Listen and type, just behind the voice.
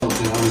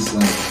was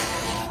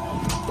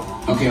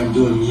like, okay, I'm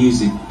doing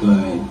music,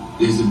 but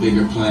there's a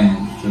bigger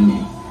plan for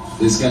me.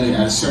 There's gonna,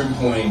 at a certain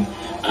point,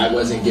 I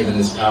wasn't given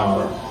this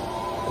power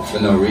for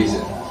no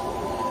reason.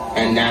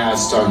 And now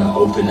it's starting to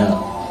open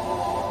up.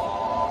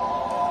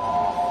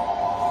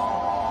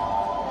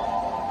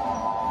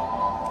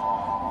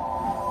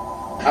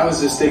 I was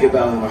just thinking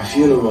about my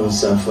funeral and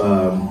stuff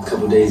a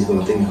couple days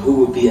ago, thinking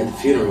who would be at the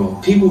funeral.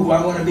 People who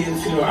I want to be at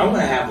the funeral, I want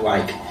to have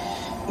like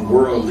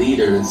world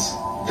leaders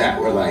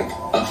that were like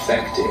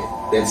affected,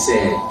 that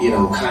said, you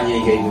know,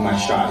 Kanye gave me my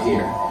shot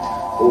here,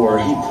 or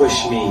he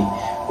pushed me,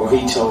 or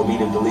he told me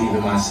to believe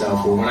in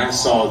myself, or when I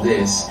saw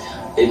this,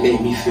 it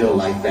made me feel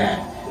like that.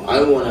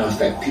 I want to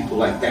affect people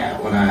like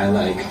that when I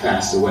like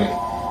pass away.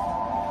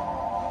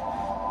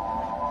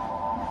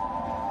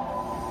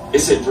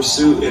 It's a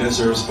pursuit and it's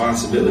a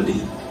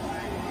responsibility.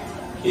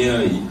 You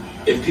know,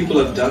 if people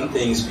have done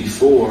things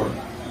before,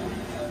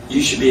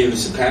 you should be able to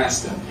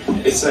surpass them.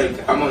 It's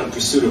like I'm on a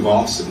pursuit of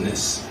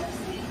awesomeness.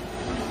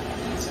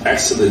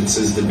 Excellence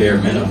is the bare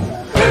minimum.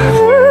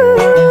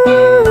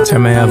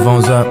 Turn my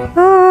headphones up.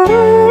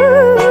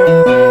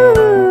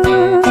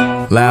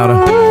 Louder.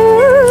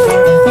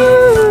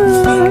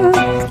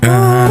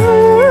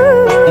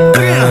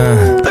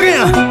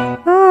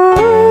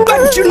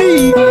 What you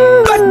need?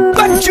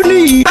 What you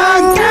need?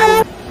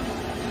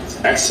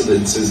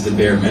 Excellence is the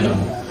bare minimum.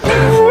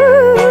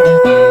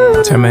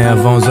 Turn my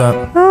headphones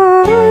up.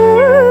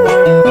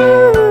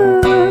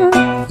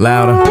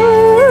 Louder.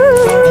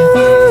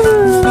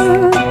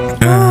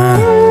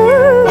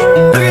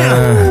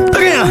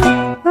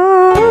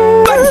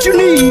 What you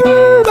need?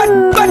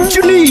 What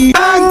you need?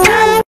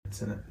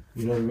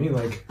 You know what I mean?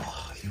 Like,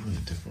 oh, you're in a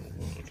different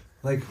world.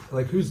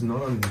 Like who's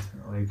not on the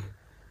internet? Like,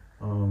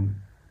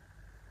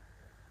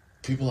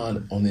 people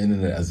aren't on the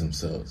internet as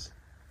themselves.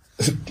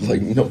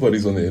 Like,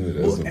 nobody's on the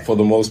internet for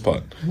the most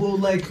part. Well,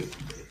 like,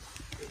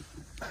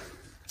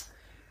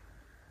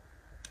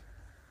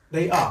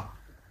 they are.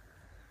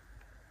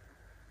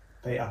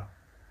 They are.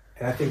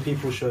 And I think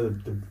people show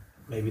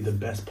maybe the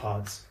best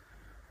parts,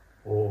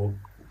 or,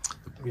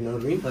 you know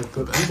what I mean? Like,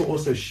 but people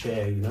also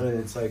share, you know, and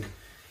it's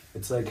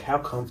like how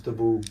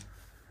comfortable,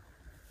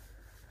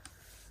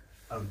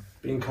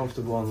 being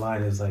comfortable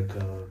online is like,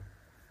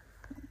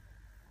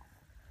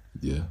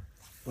 yeah.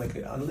 Like,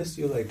 unless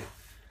you're like,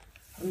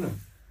 I don't know,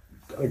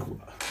 like,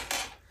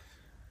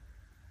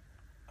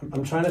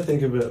 I'm trying to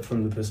think of it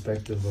from the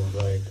perspective of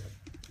like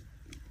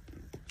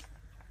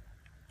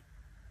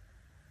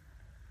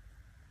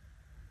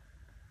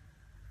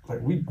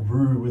we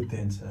grew with the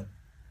internet.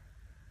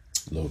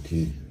 Low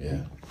key,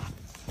 yeah.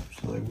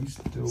 So like we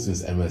still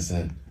since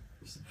MSN.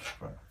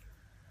 Right.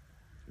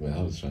 Man,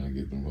 I was trying to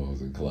get them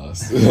hoes in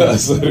class. I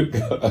swear to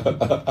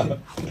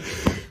God.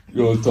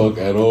 You don't talk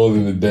at all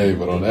in the day,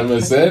 but on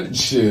MSN,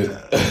 shit.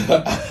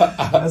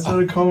 That's what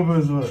the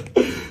combos were.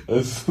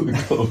 That's what the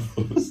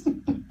combos.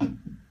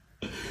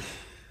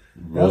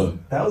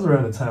 That was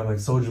around the time like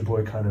Soulja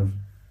Boy kind of.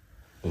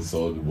 The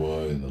Soulja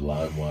Boy and the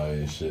LimeWire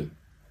and shit.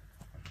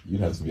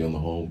 You'd have to be on the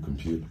home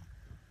computer.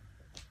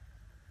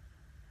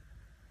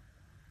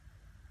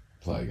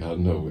 Like, I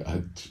don't know,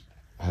 I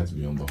had to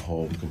be on the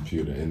home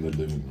computer in the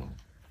living room.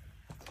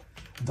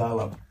 Dial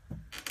up.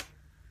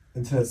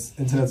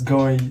 Internet's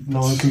going, no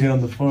one can get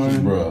on the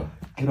phone. Bruh.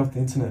 Get off the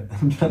internet.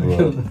 I'm trying to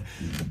get on the,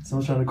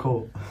 someone's trying to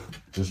call.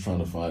 Just trying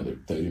to find it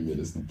 30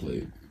 minutes to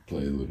play a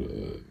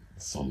little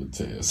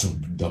solitaire or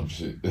some dumb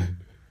shit.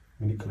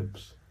 Mini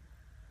clips.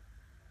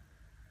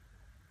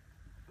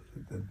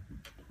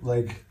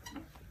 Like,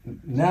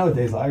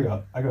 nowadays, I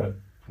got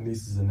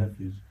nieces and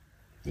nephews.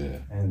 Yeah.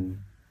 And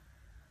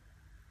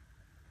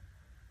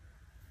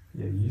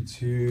yeah,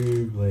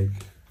 YouTube, like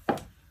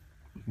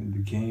the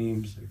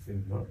games, like they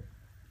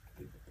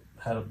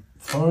had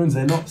phones.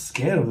 They're not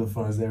scared of the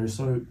phones. They're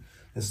so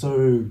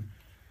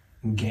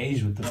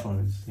engaged with the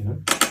phones. You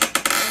know.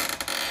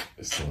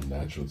 It's so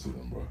natural to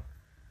them, bro.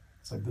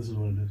 It's like this is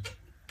what it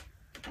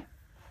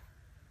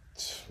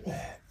is.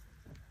 Man,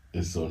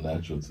 it's so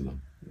natural to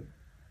them. Yeah.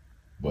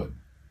 But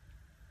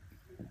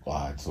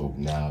alright, so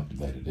now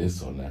that it is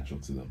so natural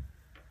to them,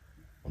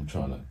 I'm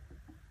trying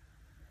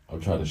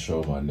to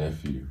show my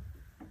nephew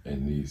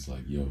and niece,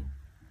 like, yo,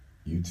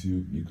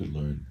 YouTube, you could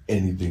learn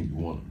anything you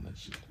want on that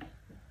shit.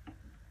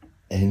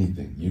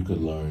 Anything. You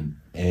could learn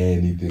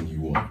anything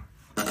you want.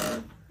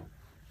 And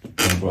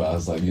bro, I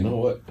was like, you know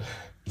what?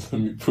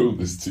 Let me prove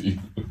this to you.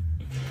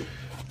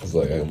 I was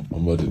like, I'm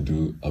about to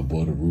do, I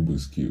bought a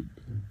Rubik's Cube.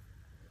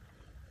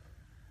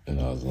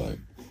 And I was like,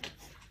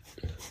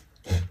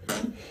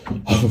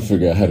 I'm gonna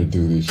figure out how to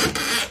do this shit.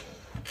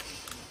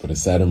 But it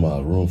sat in my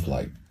room for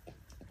like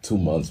 2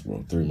 months,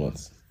 bro, 3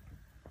 months.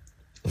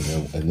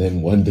 And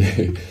then one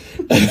day,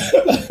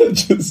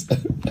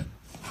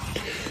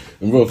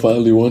 and bro,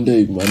 finally one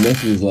day, my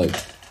nephew was like,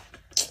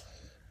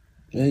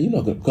 man, you're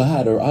not gonna, cause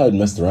I had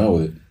messed around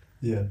with it.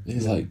 Yeah.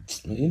 He's like,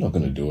 man, you're not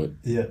gonna do it.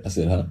 Yeah. I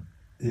said, huh?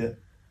 Yeah.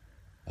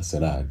 I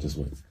said, all right, just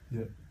wait.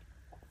 Yeah.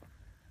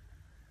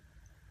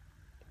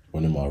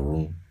 Went in my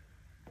room,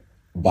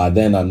 by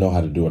then I know how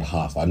to do it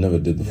half. I never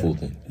did the full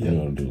thing. Yeah. You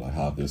know how to do like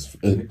half. There's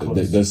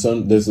Close. there's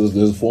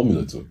a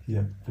formula to it.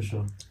 Yeah, for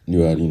sure.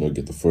 You had,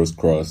 get the first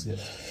cross, Yeah.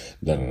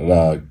 da da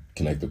da,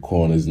 connect the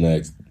corners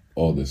next,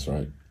 all this,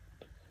 right?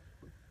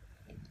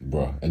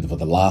 Bruh. And for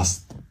the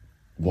last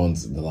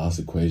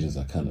equations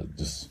are kind of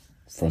just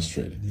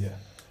frustrating. Yeah.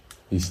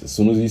 As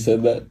soon as he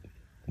said that,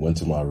 went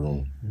to my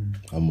room.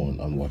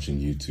 I'm watching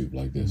YouTube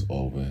like this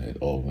over and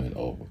over and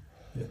over.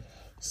 Yeah.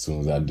 As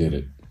soon as I did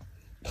it,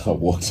 I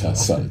walked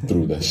outside,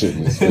 threw that shit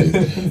in his face.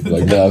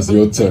 Like, now it's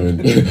your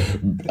turn.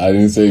 I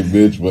didn't say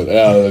bitch, but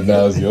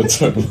now it's your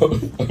turn.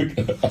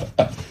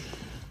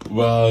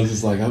 Well, I was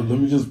just like, let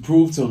me just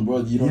prove to him, bro,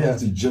 you don't have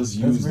to just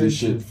use this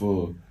shit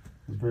for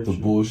the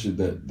bullshit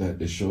that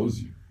it shows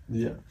you.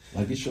 Yeah.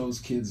 Like, it shows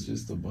kids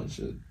just a bunch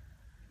of...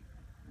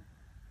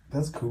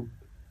 That's cool.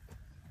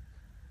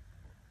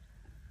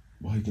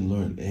 Well, you can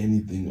learn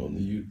anything on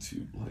the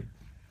YouTube. Like,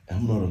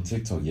 I'm not on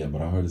TikTok yet,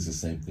 but I heard it's the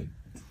same thing.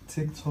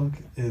 TikTok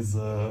is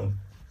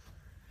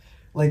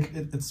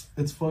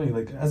it's funny,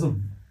 like as of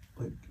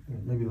like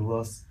maybe the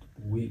last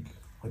week,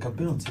 like I've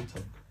been on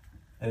TikTok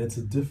and it's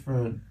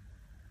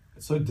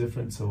so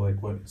different to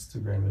like what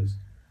Instagram is.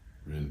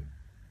 Really?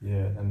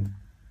 Yeah, and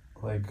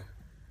like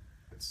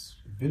it's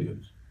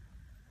videos.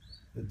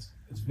 It's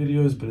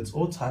videos, but it's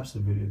all types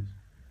of videos.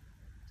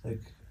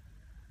 Like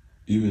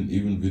even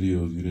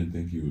videos you didn't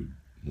think you would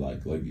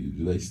like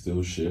do they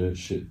still share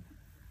shit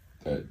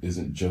that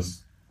isn't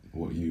just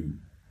what you...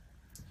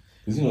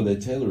 Because they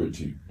tailor it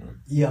to you, right?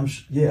 Yeah,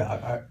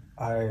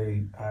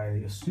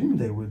 I assume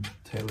they would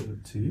tailor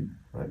it to you,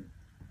 right?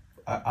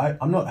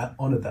 I'm not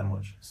on it that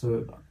much,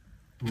 so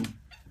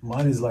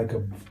mine is like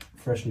a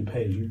fresh new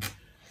page.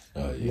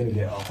 You're gonna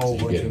get a whole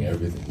bunch getting of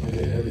everything,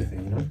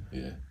 everything,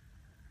 Yeah.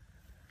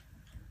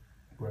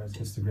 Whereas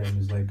Instagram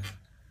is like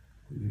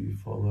who you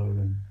follow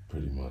and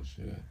Pretty much,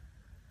 yeah.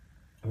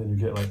 And then you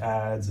get like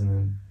ads and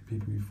then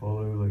people you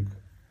follow, like.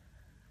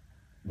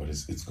 But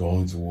it's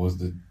going towards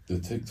the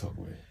TikTok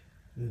way.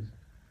 Yes.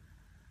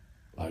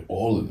 Like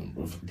all of them,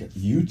 bro. Forget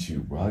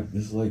YouTube, bro.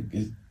 It's like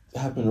it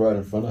happened right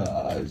in front of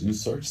our eyes. You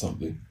search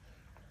something.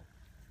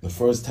 The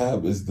first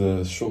tab is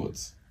the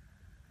shorts.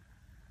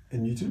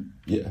 In YouTube?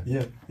 Yeah.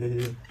 Yeah.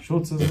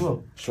 Shorts as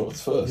well.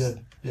 Shorts first.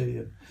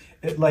 Yeah.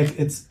 It's like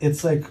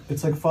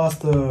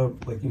faster,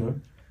 like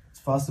it's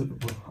faster.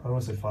 Well, I don't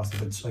want to say faster,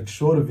 but it's like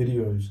shorter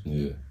videos.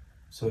 Yeah.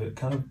 So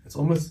it's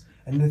almost,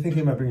 and they're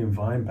thinking about bringing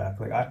Vine back.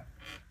 Like I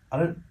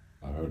heard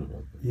about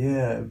that.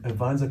 Yeah, and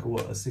Vine's like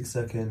a 6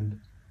 second.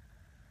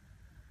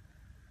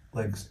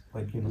 Like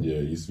Yeah,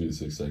 it used to be the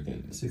 6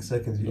 seconds. 6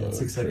 seconds. Yeah,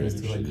 6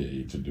 seconds to like. Yeah,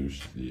 you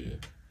introduced. Yeah.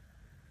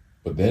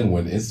 But then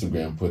when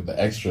Instagram put the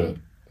extra,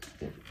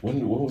 what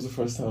was the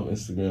first time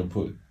Instagram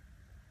put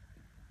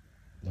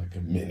like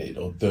a minute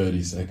or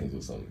 30 seconds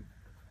or something?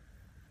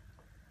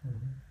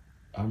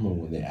 Mm-hmm. I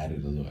remember when they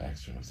added a little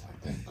extra. I was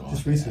like, thank God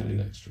just they recently.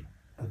 added extra.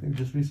 I think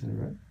just recently,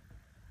 right?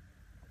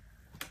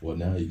 Well,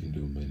 now you can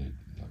do minute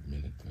 30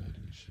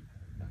 and shit.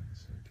 90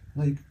 seconds.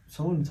 Like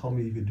someone told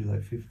me you could do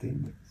like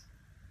 15 minutes.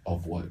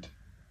 Of what?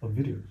 Of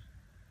videos.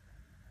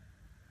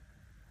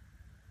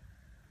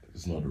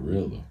 It's not a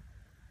reel though.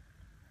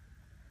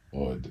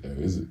 Or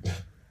is it?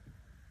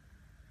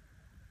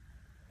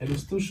 It'll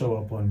still show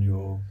up on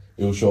your...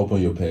 It'll show up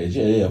on your page.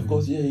 Yeah, of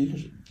course. Yeah,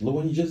 the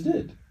one you just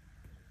did.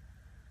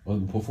 Or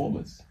the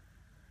performance.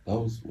 That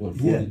was, what,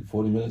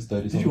 40 minutes,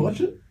 30 Did you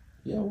watch it?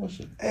 Yeah, I watched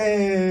it.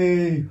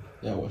 Hey!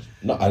 Yeah, I watched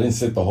it. No, I didn't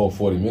sit the whole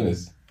 40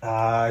 minutes.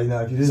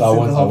 If you didn't So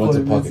I went to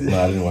minutes, Pocket.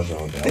 No, I didn't watch the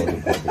whole thing. I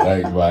went to Pocket. I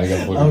ain't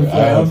got 40 I'm minutes.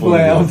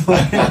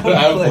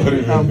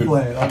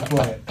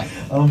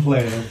 I'm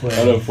playing.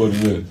 I know 40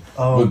 minutes.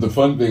 But the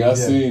fun thing, I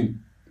seen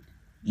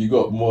you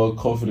got more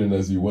confident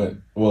as you went.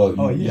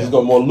 Well, you just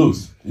got more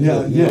loose. You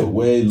got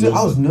way looser. Dude,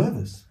 I was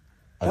nervous.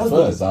 At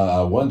first,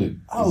 I wondered.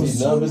 Is he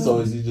so nervous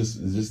or is he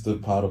just a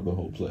part of the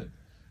whole play?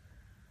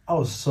 I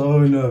was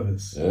so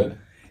nervous. Yeah.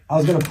 I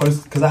was going to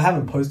post, because I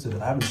haven't posted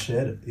it. I haven't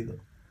shared it either.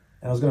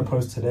 And I was going to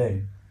post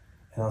today.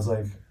 And I was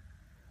like,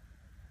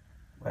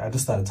 I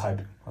just started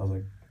typing. I was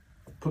like,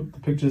 put the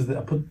pictures that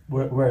I put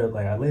where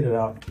like I laid it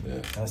out. Yeah.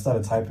 And I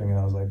started typing and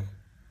I was like,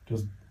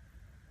 just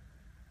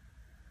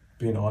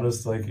being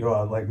honest, like,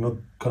 like not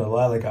gonna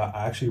lie, like I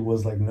actually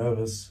was like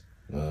nervous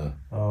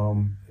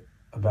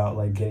about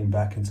like getting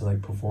back into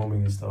like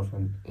performing and stuff,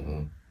 and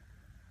and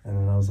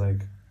then I was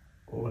like,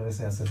 what did I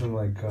say? I said something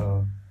like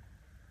I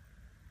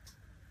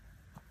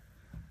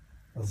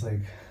was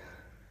like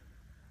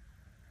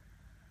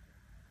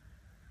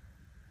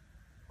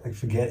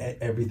forget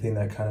everything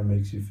that kind of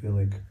makes you feel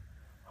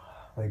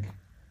like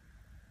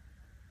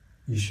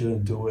you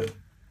shouldn't do it.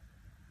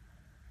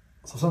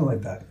 So something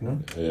like that, you know?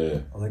 Yeah.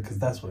 I was like, because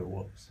that's what it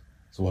was.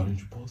 So why didn't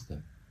you post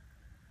that?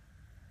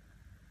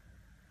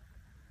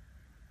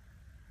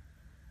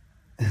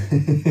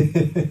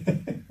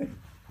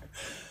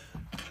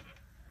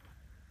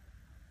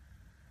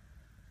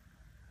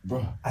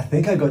 Bro. I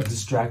think I got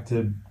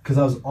distracted because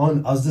I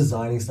was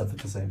designing stuff at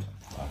the same time.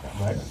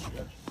 Okay. Right?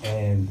 Gotcha.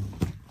 And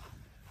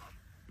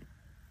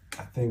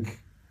I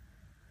think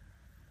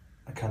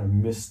I kind of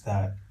missed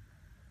that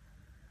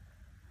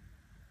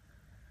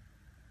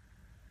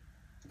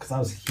because I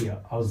was here.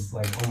 I was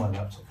like on my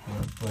laptop, you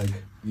know,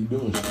 like You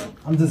doing shit.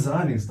 I'm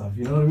designing stuff.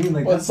 You know what I mean?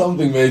 Like But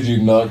something made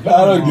you not.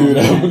 I don't give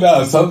that.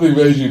 Nah, something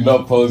made you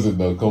not pose it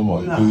though. Come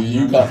on, 'cause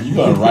you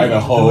gotta write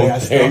a whole way I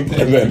thing. stopped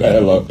it. And then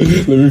hello,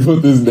 let me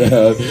put this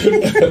down.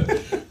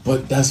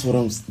 But that's what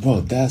I'm,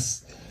 bro.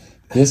 That's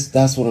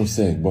what I'm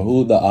saying. But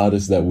who are the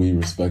artists that we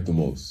respect the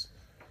most?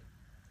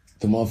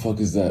 The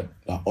motherfuckers that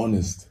are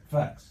honest.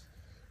 facts.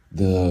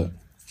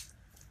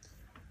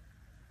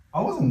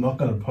 I wasn't not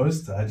gonna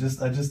post it. I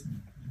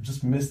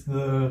just missed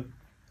the.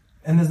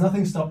 And there's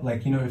nothing stop,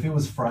 like, you know, if it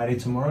was Friday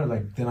tomorrow,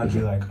 like, then I'd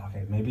be like,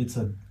 okay, maybe it's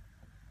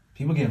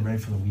people getting ready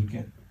for the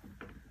weekend.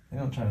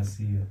 They're not trying to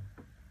see it.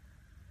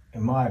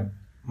 In my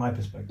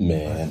perspective.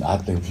 Man, I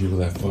think people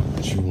that fuck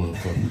with you want to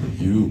fuck with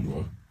you,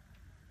 bro.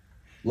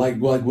 Like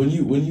when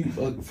you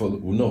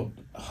no,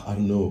 I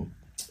don't know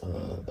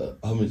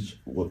how much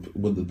what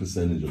the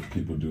percentage of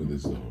people do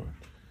this though. Right?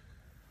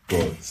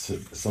 But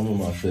some of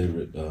my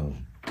favorite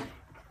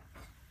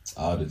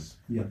artists.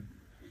 Yeah.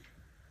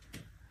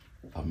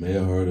 I may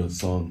have heard a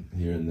song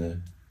here and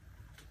there,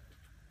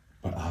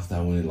 but after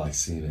I went and like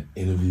seen an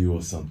interview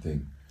or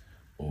something,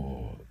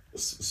 or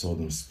saw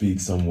them speak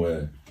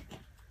somewhere,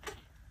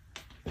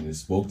 and it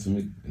spoke to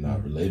me, and I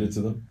related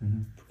to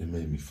them, it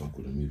made me fuck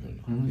with them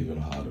even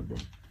harder, bro.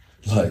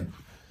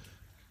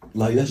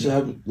 Like that shit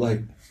happened.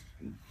 Like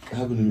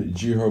happened to me,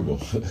 G Herbo.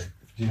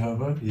 G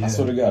Herbo? Yeah. I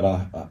swear to God,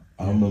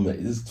 I remember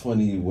this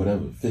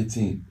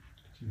 15,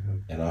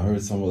 and I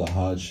heard some of the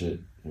hard shit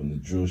when the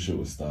drill shit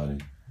was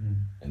starting.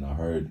 And I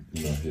heard,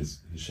 you know, his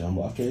shit. I'm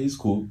like, okay, he's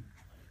cool.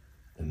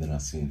 And then I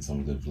seen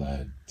some of the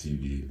Vlad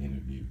TV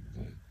interviews,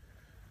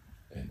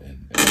 and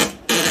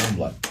I'm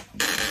like,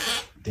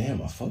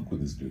 damn, I fuck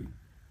with this dude.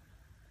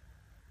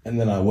 And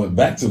then I went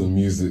back to the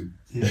music.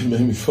 Yeah. It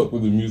made me fuck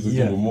with the music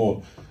even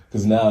more,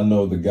 because now I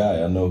know the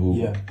guy. I know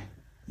who. Yeah.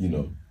 You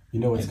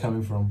know where it's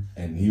coming from.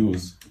 And he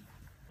was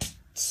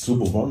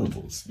super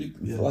vulnerable.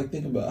 Like,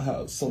 think about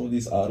how some of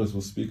these artists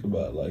will speak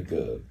about like.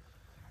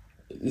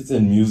 It's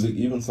in music,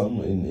 even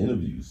some in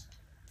interviews.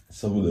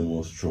 Some of the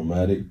most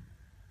traumatic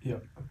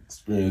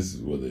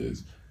experiences, whether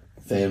it's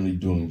family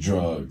doing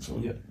drugs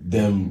or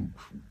them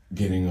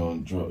getting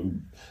on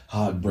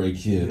heartbreak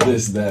here,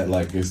 this, that,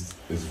 like it's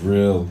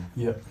real.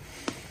 Yeah.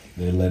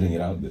 They're letting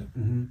it out there.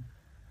 Mm-hmm.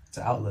 It's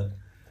an outlet.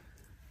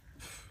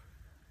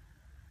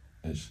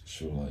 And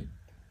sure, like,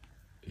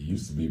 it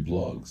used to be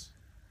blogs.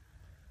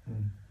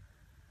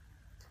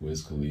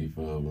 Wiz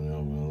Khalifa, went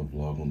on the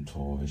blog on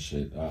tour and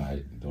shit.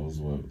 Alright, those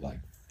were like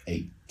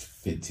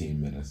 8-15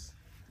 minutes,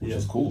 which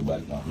was cool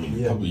back now. I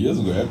mean, a couple of years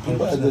ago,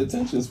 people had the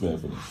attention span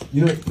for this.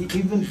 You know,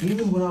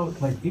 even when I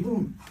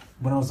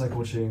was like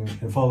watching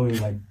and following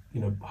like,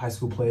 you know, high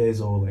school plays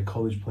or like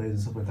college plays and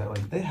stuff like that,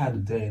 like they had a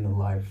day in the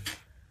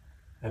life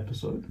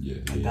episode.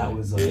 That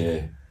was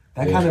like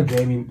that kind of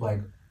gave me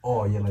like,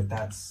 oh yeah, like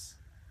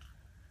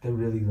they're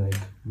really like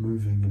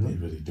moving, you know.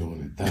 They're really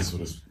doing it. That's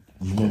what it's.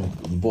 You know,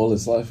 Ball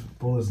is Life.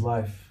 Ball is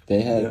Life.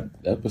 They had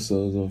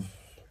episodes of.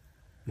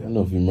 I don't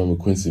know if you remember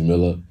Quincy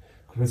Miller.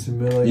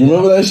 You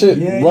remember that shit?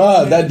 Yeah,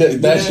 wow,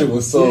 that shit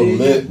was so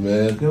lit,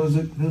 man. There was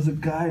a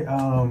guy,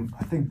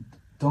 I think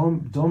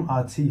Dom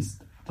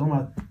Artiste.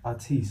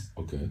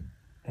 Okay.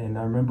 And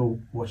I remember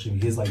watching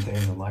his like day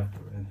in the life,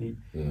 bro, and he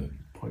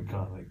point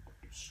guard, like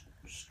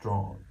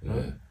strong, you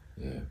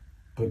know?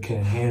 But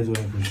can handle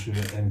every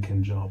shit and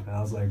can jump. And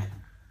I was like,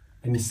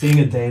 and he's seeing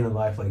a day in the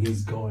life, like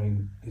he's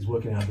working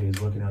out here, he's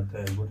working out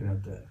there, he's working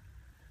out there.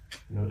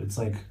 You know, it's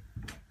like,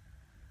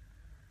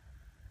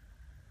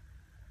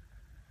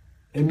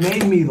 it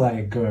made me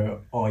like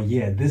go, oh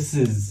yeah, this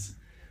is,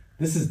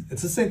 it's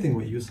the same thing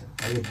with you saying.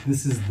 Like,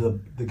 this is the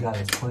guy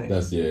that's playing.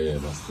 That's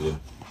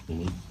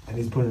Mm-hmm. And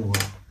he's putting in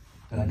work.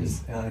 And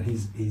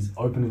he's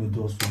opening the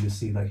doors for you to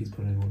see like he's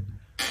putting in work.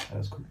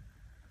 That's cool.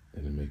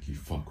 And it make you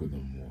fuck with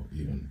them more,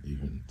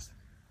 even.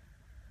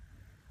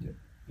 Yeah.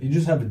 You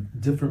just have a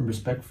different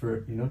respect for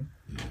it, you know?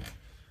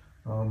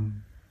 Yeah.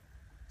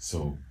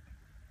 So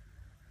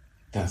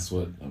that's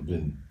what I've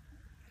been.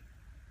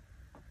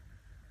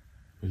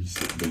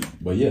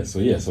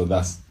 So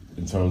that's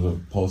in terms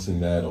of posting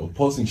that or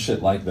posting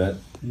shit like that.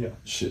 Yeah.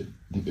 Shit.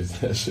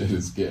 That shit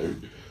is scary.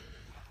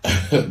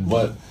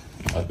 But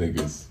I think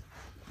it's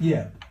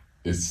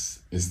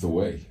the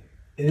way.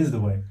 It is the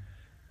way.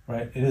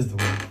 Right? It is the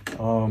way.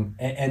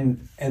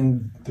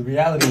 And the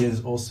reality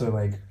is also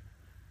like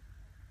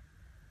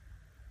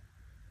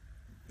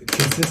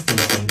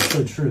consistency. It's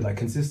so true. Like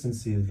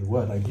consistency is the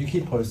word. Like you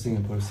keep posting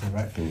and posting,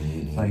 right?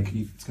 Mm-hmm. Like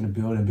it's gonna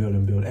build and build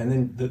and build, and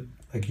then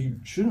you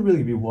shouldn't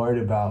really be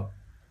worried about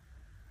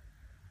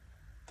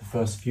the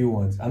first few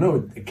ones. I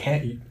know it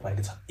can't, like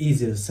it's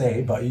easy to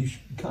say, but you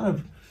kind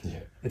of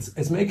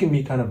it's making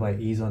me kind of like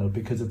ease on it,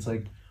 because it's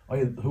like, oh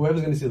yeah,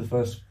 whoever's gonna see the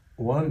first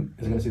one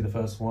is gonna see the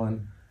first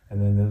one, and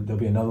then there'll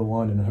be another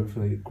one, and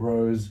hopefully it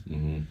grows,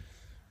 and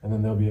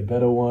then there'll be a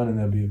better one, and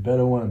there'll be a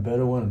better one, a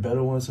better one, a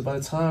better one. So by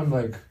the time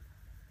like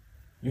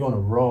you're on a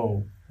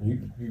roll,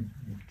 you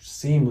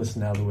seamless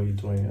now the way you're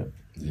doing it.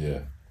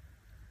 Yeah.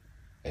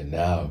 And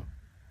now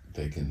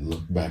they can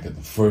look back at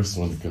the first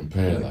one and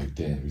compare, Like, like,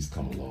 damn, he's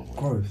come a long way.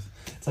 growth.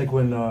 It's like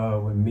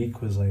when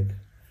Meek was like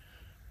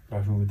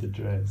rapping with the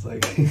dreads,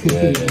 like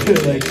Yeah,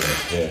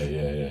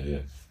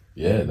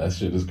 that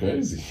shit is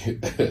crazy.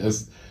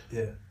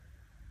 yeah.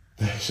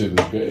 That shit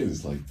is crazy.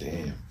 It's like,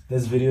 damn.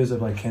 There's videos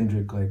of like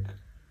Kendrick like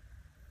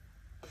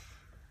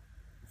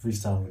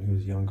freestyling when he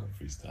was younger.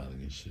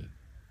 Freestyling and shit.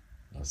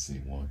 I've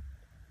seen one.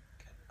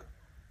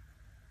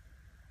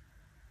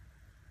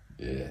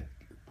 Yeah.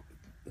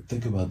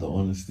 Think about the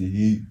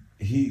honesty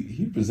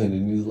he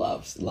presented in his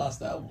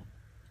last album.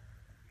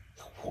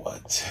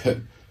 What?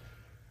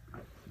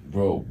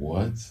 Bro,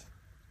 what?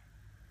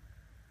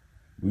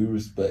 We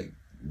respect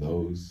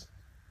those.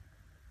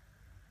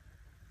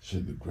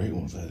 Shit, the great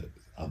ones are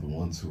the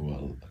ones who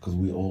are, because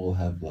we all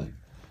have like,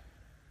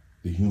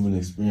 the human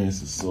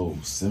experience is so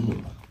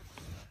similar.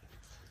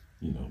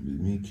 You know,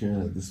 me and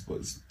Karen had this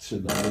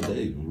shit the other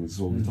day. That's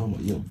what we were talking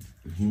about. Yo,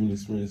 the human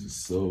experience is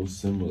so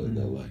similar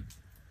that like,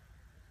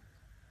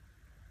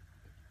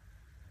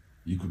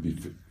 you could be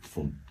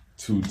from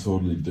two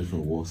totally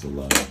different walks of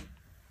life,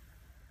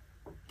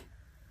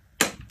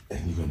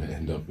 and you're gonna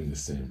end up in the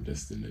same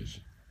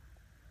destination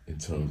in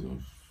terms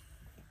of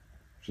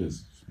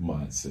just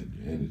mindset,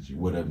 your energy,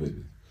 whatever it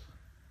is.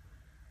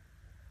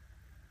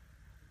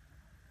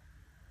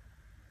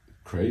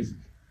 Crazy.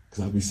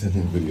 Because I'll be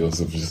sending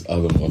videos of just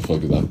other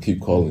motherfuckers. I'll keep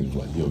calling them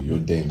like, yo, you're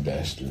Dame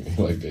Dash to me.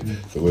 Like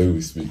the way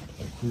we speak.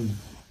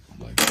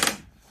 Like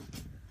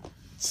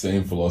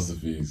same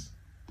philosophies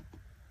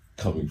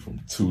coming from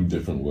two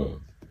different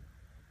worlds.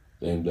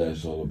 Dame Dash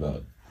is all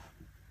about,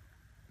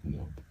 you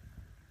know,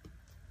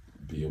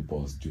 be your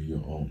boss, do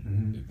your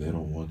own. If they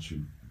don't want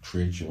you,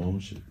 create your own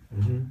shit.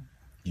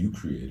 You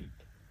create it.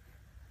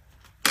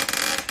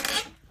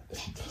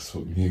 That's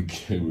what me and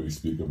Ken we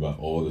speak about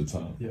all the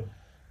time. Yeah.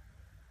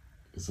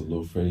 It's a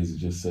little phrase he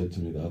just said to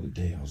me the other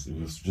day. We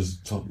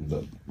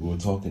were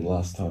talking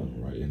last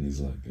time, right? And he's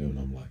like, and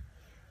I'm like,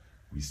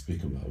 I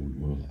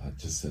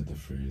just said the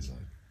phrase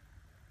like,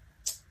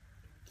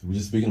 we're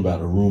just speaking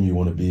about a room you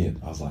want to be in.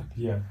 I was like,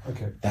 yeah,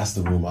 okay. That's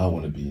the room I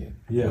want to be in.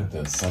 Yeah. With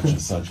the such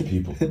and such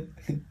people.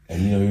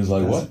 And he was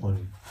like, That's what?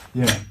 Funny.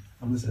 Yeah.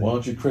 I'm listening. Why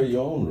don't you create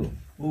your own room?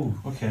 Ooh,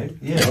 okay.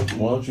 Yeah.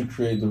 Why don't you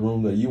create the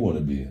room that you want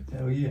to be in?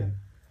 Hell yeah.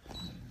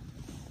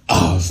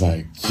 I was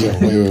like, yo,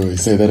 wait,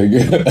 say that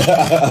again.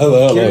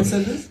 Karen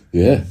said this?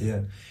 Yeah.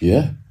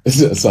 Yeah.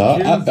 So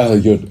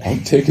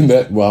I'm taking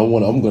that. Well,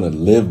 I'm gonna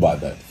live by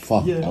that.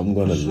 Fuck, yeah, I'm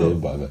gonna live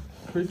by that.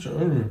 Create your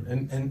own room,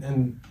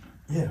 and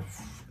yeah,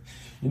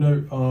 you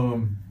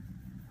know,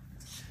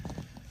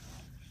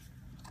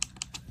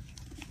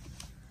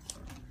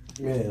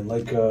 man,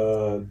 like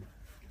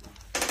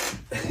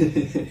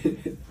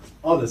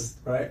honest,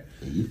 right?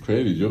 You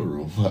created your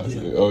room.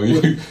 Yeah. Oh,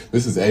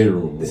 this is a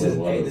room. This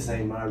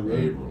ain't my room.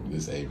 A room.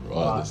 This a room.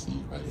 Oh, this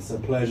you, right? It's a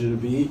pleasure to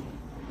be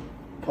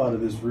part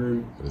of this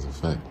room. That is a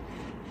fact.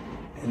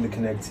 In the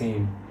Connect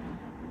team.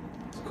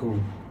 It's cool.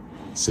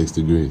 6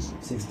 degrees.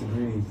 6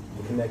 degrees.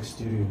 The Connect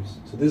Studios.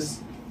 So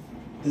this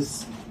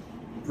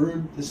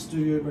room, this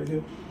studio right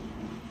here,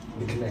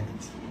 the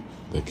Connect.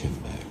 The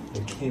Connect.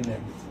 The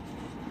Connect.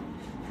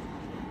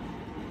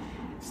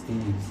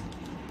 Steve's.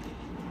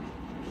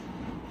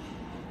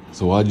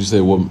 So why'd you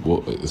say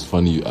what? It's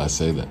funny I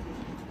say that.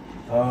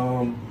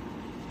 What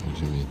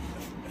do you mean?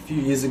 A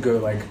few years ago,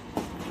 like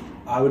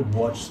I would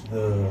watch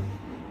the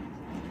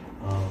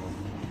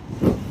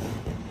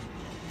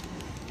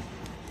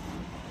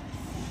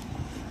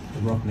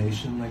Rock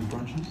Nation like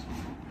brunches.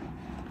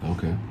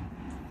 Okay.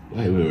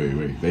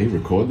 Wait. They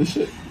record this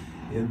shit?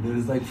 Yeah,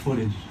 there's like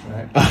footage,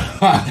 right?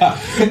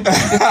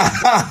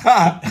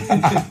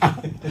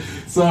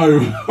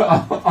 Sorry.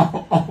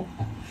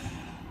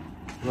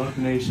 Rock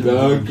Nation.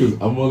 No, because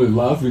I'm only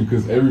laughing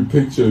because every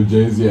picture of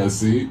Jay-Z I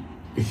see,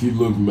 he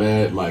look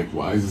mad like,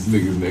 why is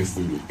this nigga next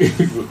to me?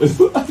 It's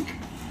like,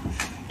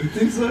 you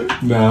think so?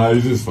 Nah,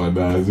 it's just fun.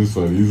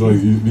 He's like,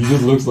 he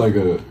just looks like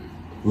a,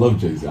 love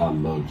Jay-Z. I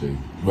love Jay-Z.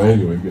 But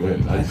anyway, go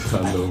ahead. I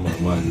know my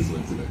mind just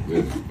went to that.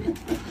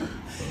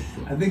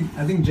 Okay.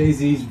 I think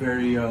Jay-Z's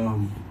very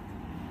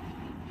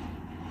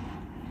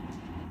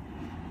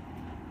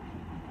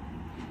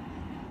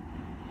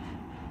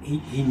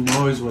he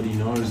knows what he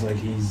knows. Like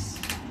he's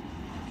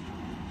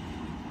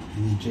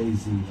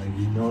Jay-Z. Like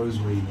he knows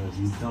what he knows.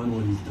 He's done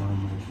what he's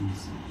done. Like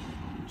he's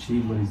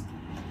achieved what he's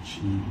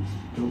achieved. He's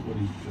built what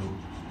he's built.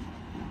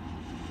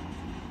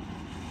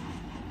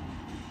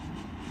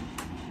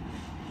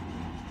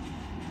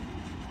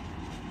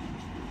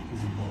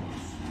 He's a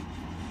boss.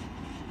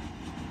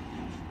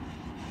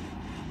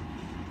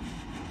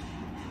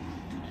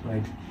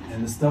 Like, and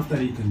the stuff that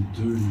he can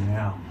do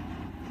now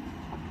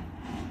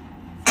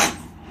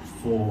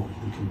for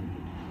the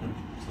community,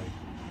 it's like,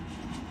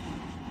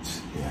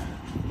 Yeah.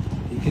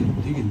 he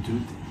can do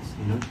things,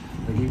 you know,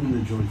 like even the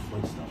George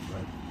Floyd stuff,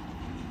 right?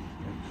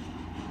 Like,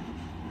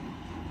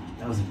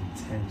 that was an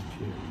intense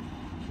period.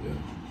 Yeah.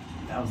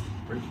 That was the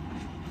breaking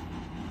point.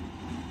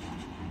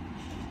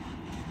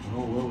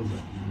 Oh, what was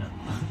that? No.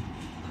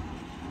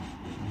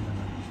 No.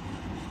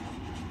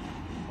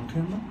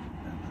 Okay, no.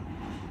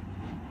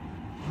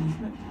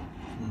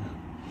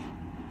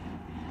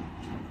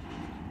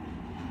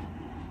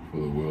 for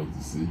the world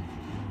to see.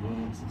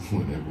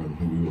 Whenever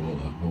we were all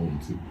at home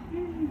too.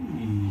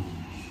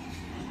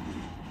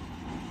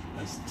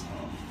 That's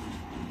tough.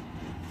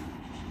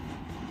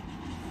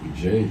 But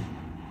Jay,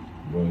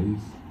 bro,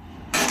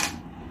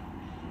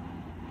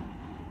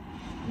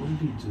 what did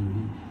he do?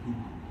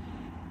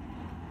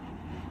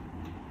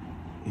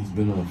 he's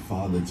been a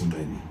father to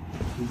many.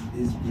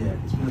 He's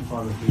been a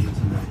father figure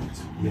to many.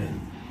 Yeah.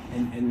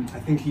 And I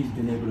think he's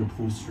been able to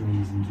pull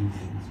strings and do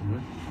things, you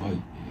know? Oh,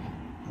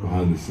 yeah.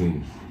 Behind the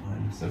scenes.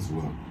 That's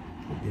what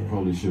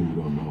probably shit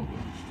we don't know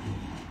about.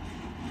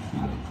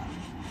 I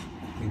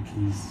think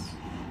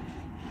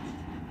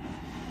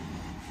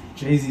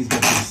Jay-Z's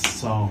got this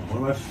song. One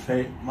of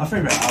my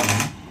favorite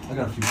album. I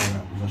got a few favorite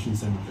albums. I shouldn't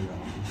say my favorite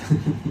album.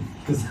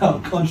 Because I'll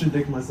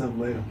contradict myself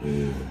later.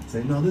 Yeah.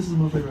 Say, no, this is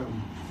my favorite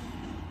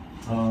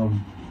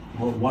album.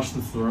 Watch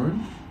the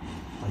Throne.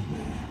 Like,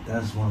 man,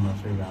 that's one of my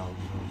favorite albums.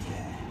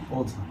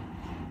 All time.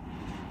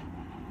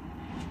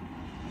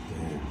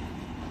 Damn.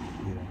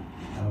 Yeah.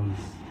 That was...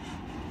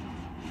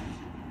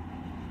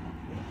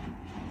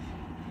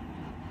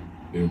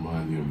 It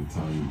reminds you of the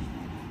time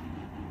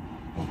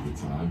when it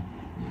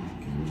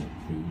came up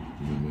for you.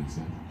 Does that make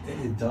sense?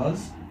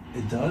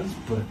 It does,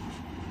 but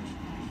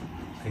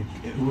like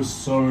it was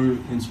so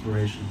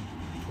inspirational.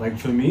 Like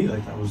for me,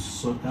 like that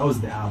was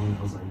the album.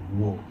 I was like,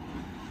 whoa.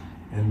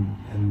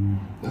 And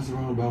that's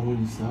around about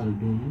when you started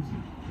doing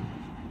music.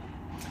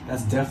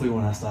 That's definitely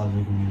when I started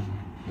making music.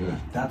 Yeah.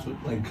 That's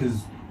what, like,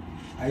 cause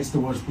I used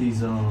to watch these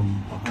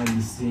behind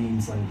the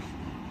scenes, like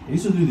they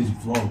used to do these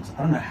vlogs. I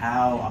don't know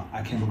how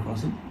I came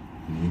across them.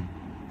 Mm-hmm.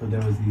 But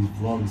there was these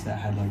vlogs that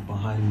had like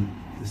behind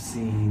the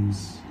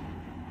scenes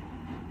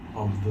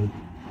of the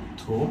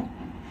tour.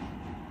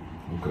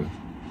 Okay.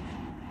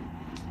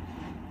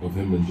 Of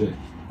him and Jay.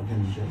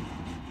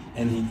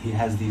 And he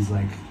has these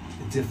like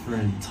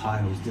different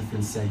titles,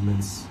 different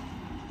segments,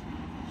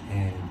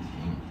 and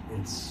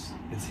it's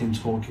him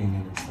talking,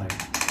 and it's like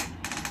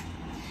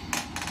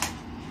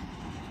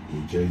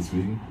Is Jay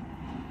speaking?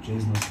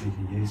 Jay's not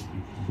speaking, Ye's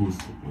speaking. Who's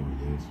speaking? Oh,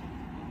 Ye's speaking.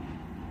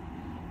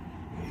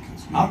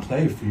 I'll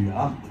play it for you,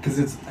 because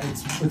it's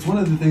one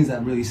of the things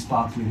that really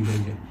sparked me to go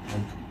get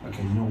like,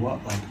 okay, you know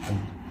what, like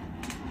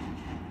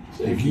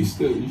if you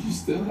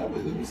still have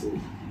it, let me see.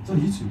 It's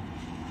on YouTube,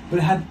 but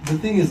the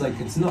thing is, like,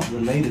 it's not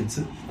related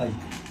to, like,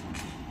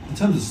 in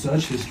terms of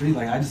search history,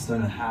 like I just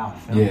don't know how I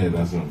found it. Yeah,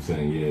 that's what I'm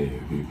saying. Yeah,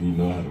 if you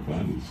know how to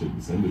find this shit,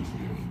 send it to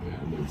me one day.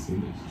 I've never seen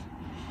this.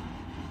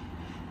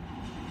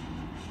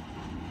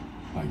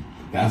 Like,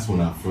 that's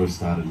when I first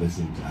started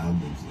listening to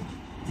albums.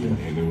 Yeah.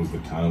 And it was the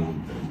time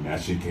when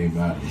that shit came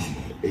out. And I'm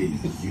like, hey,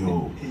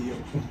 yo,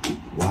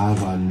 why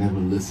have I never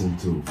listened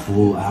to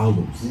full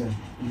albums? Yeah.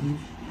 Mm-hmm.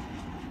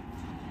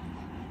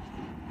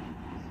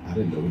 I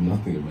didn't know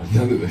nothing about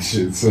none of that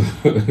shit. So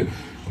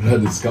when I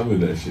discovered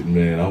that shit,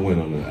 man, I went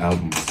on an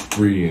album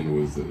spree and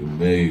was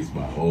amazed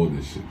by all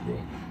this shit, bro.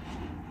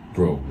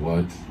 Bro,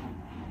 what?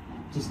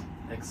 Just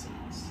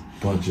excellence.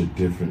 Bunch of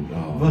different.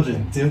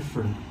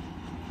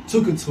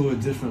 Took it to a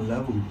different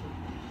level.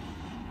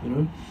 You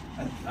know?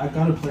 I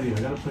gotta play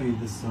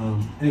this.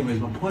 Anyways,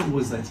 my point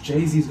was that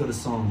Jay-Z's got a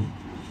song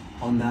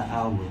on that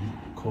album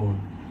called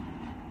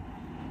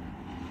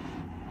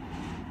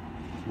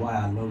Why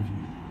I Love You.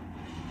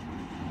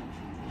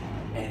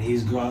 And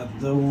he's got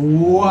the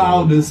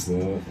wildest.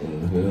 Yeah.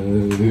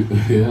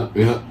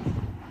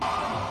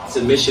 It's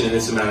a mission in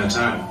this amount of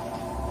time.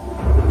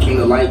 When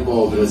the light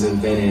bulb was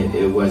invented,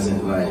 it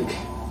wasn't like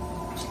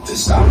to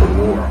stop a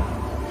war.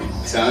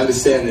 So I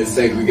understand it's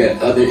like we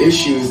got other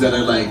issues that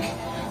are like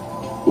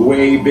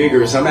way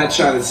bigger. So I'm not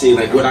trying to say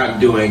like what I'm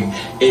doing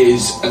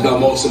is the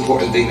most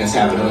important thing that's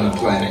happening on the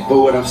planet. But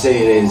what I'm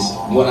saying is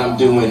what I'm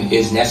doing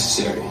is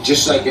necessary.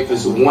 Just like if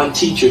it's one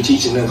teacher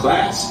teaching a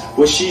class,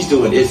 what she's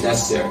doing is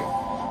necessary.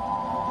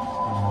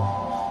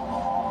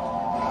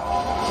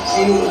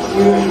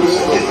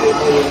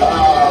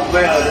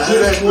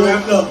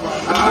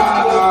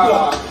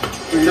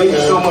 Thank you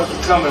so much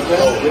for coming, man.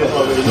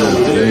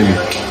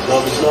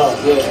 Love is love.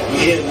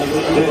 Yeah,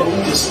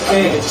 we just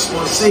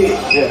want to see it.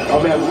 Yeah. Oh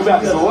man, we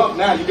about to go up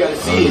now. You gotta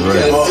see it. You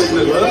gotta see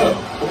it.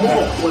 Come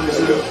on. What is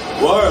it?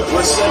 Word.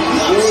 What's up? I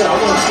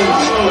want to see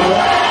the show,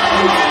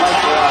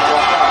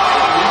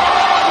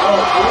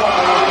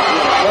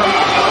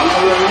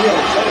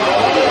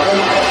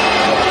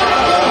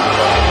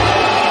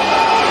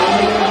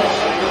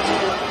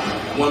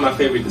 One of my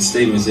favorite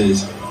statements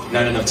is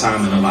not enough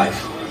time in a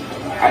life.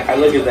 I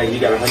look at that, you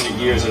got 100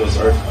 years on this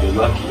earth, you're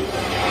lucky.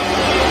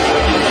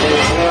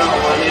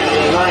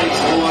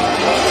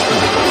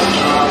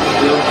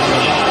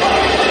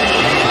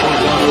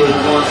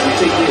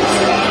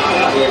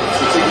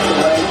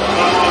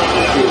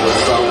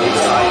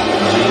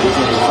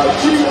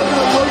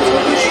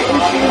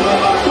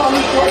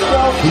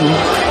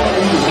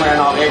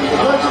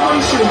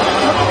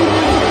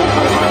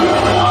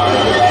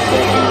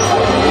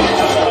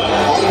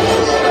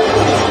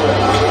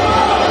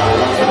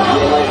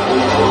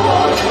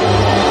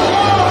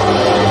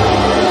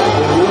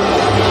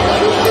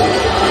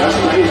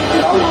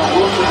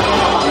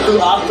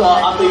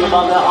 think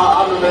about that.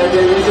 I remember that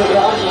day we took the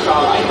Usher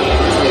song. Like, man,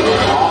 this nigga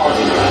called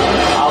me.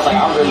 I was like,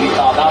 I really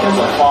thought that was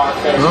a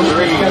far-fetched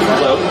dream.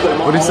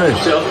 What'd he say? I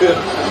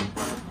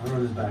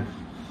run this back.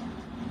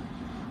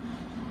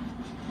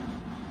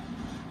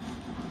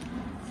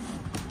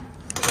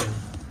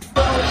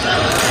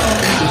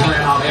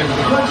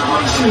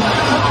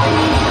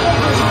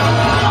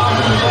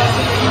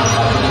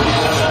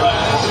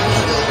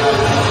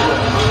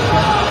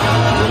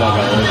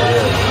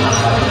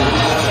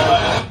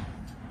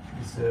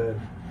 He said,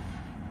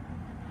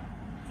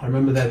 I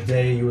remember that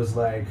day he was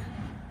like,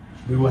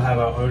 we will have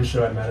our own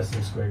show at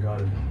Madison Square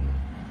Garden.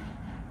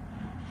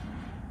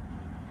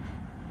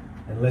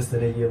 And less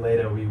than a year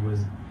later, we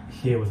was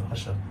here with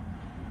Usher.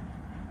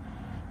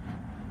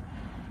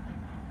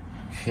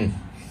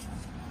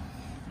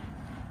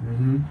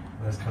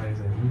 That's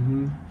crazy.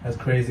 That's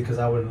crazy because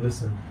I wouldn't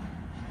listen.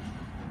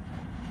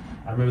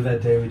 I remember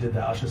that day we did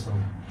that Usher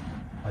song.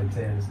 Like,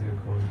 damn, this nigga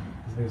called.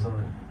 This nigga's on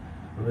it.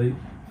 I really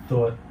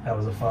thought that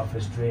was a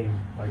far-fetched dream.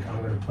 Like,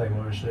 I'm gonna play my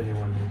own show here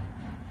one day.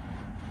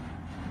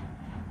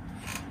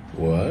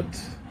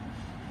 What?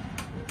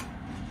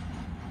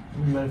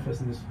 I'm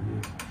manifesting this for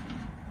you.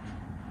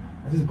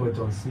 That's his boy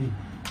Don C.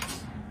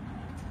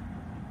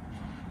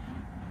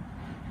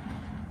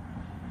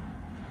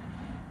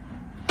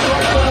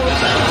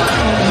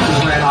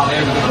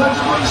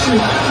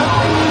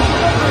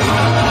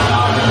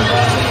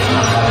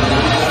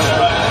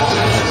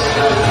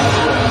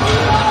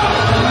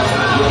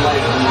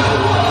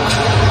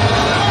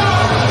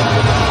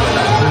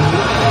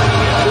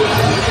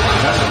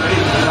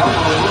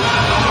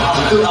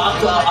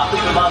 I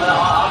think about that.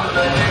 I remember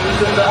that day we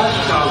took the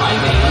Usher song. Like,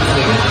 man, this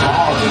nigga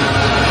called me.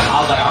 I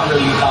was like, I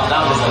really thought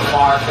that was a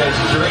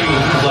far-fetched dream.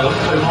 He was like, I'm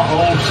putting my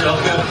own show.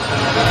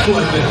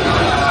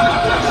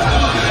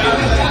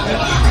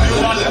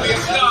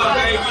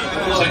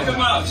 Check him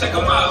out. Check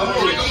him out.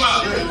 Check him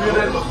out.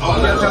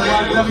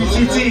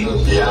 WCT.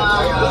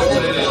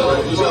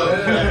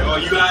 Oh,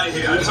 you out of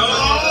here. I told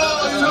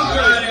you.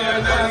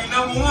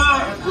 Number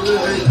one.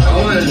 I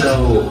want to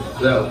know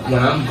that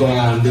when I'm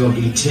gone, there'll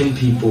be 10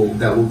 people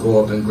that will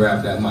go up and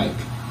grab that mic.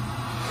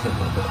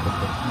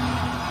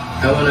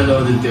 I want to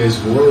know that there's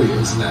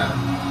warriors now.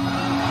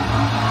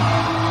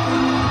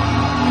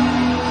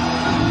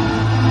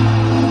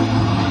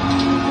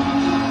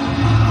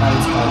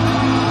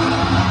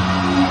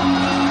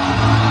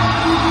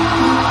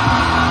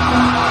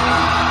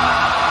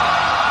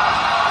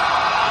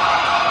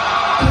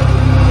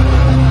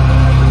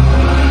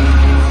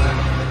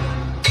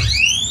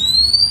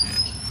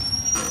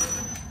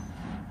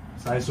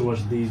 So I used to watch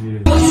these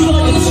videos. What you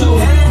loyal to?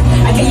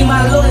 I gave you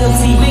my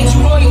loyalty, made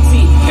you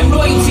royalty and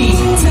royalties.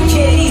 Took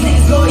care of these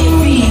niggas' lawyer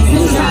fees.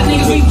 This is how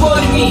niggas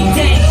reported me.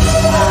 Damn.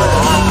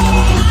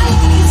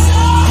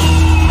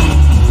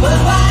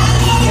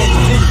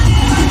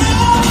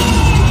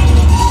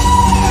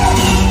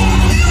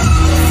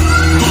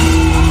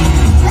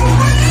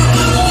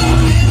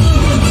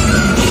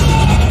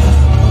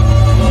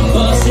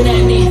 Bustin'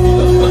 at me,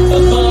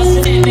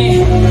 bustin' at me.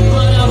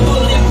 But I'm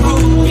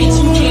bulletproof, bitch.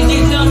 You can't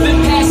get nothing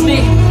past me.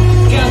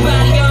 Got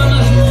body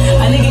armor,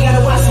 a nigga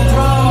gotta watch the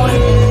throne.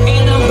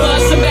 And I'm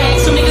bustin' back,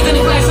 some niggas in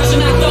the class I should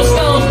not throw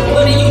stones.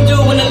 What do you do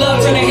when the love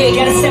turn to hate?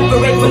 Gotta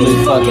separate from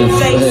these fucking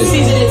fakes.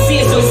 Season and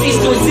tears so it cease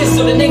to exist.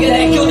 So the nigga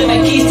that killed him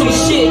had keys to his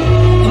shit.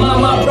 Am I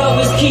my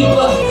brother's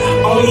keeper?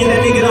 Only in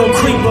that nigga don't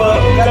creep up.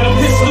 Got a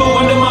pistol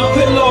under my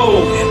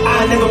pillow.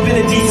 I never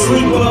been a deep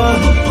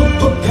sleeper.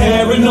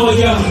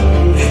 Paranoia.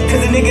 Cause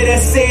the nigga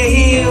that said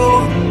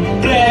he'll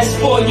blast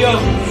for ya,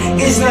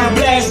 it's not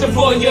blasting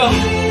for ya.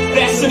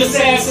 That's an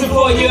assassin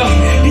for ya.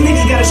 These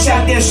niggas got a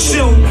shot, they'll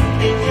shoot.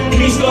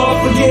 Please Lord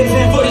forgive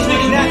them for these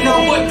niggas not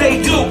know what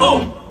they do. Oh.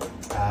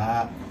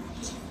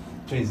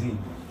 Jay-Z.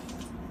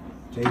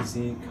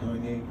 Jay-Z,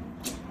 Kanye.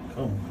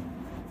 Come on.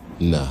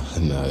 Nah,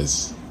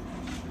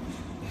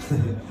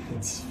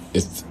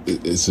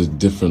 it's a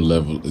different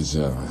level.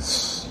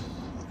 It's